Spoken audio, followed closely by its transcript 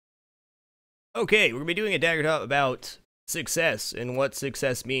Okay, we're gonna be doing a dagger talk about success and what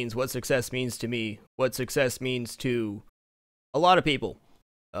success means to me, what success means to a lot of people.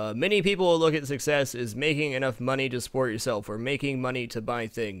 Many people will look at success as making enough money to support yourself or making money to buy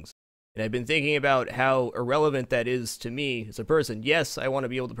things. And I've been thinking about how irrelevant that is to me as a person. Yes, I want to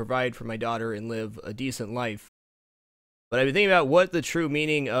be able to provide for my daughter and live a decent life. But I've been thinking about what the true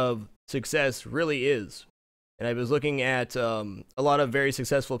meaning of success really is. And I was looking at a lot of very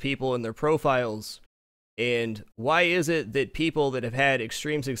successful people and their profiles. And why is it that people that have had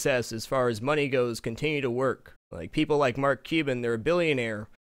extreme success as far as money goes continue to work? Like people like Mark Cuban, they're a billionaire,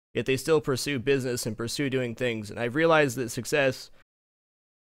 yet they still pursue business and pursue doing things. And I've realized that success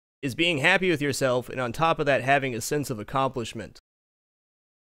is being happy with yourself, and on top of that, having a sense of accomplishment.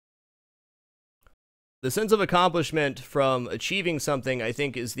 The sense of accomplishment from achieving something, I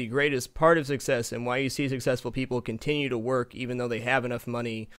think, is the greatest part of success, and why you see successful people continue to work even though they have enough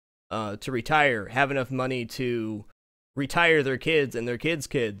money to retire, have enough money to retire their kids and their kids'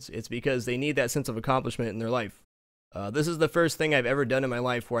 kids. It's because they need that sense of accomplishment in their life. This is the first thing I've ever done in my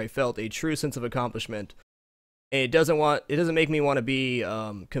life where I felt a true sense of accomplishment. And it doesn't make me want to be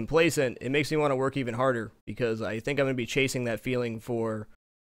complacent. It makes me want to work even harder because I think I'm going to be chasing that feeling for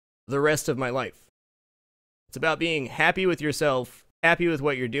the rest of my life. It's about being happy with yourself, happy with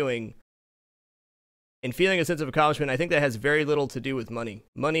what you're doing, and feeling a sense of accomplishment. I think that has very little to do with money.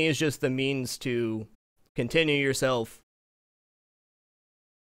 Money is just the means to continue yourself.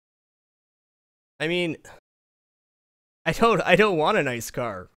 I mean, I don't want a nice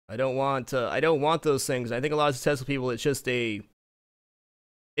car. I don't want those things. I think a lot of successful people, it's just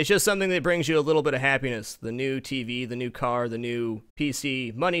something that brings you a little bit of happiness. The new TV, the new car, the new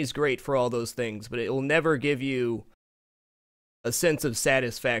PC. Money's great for all those things, but it will never give you a sense of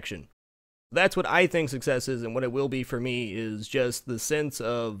satisfaction. That's what I think success is, and what it will be for me is just the sense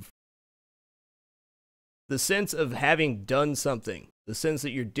of having done something. The sense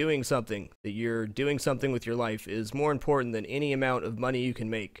that you're doing something with your life is more important than any amount of money you can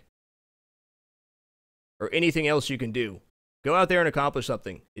make or anything else you can do. Go out there and accomplish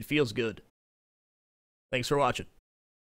something. It feels good. Thanks for watching.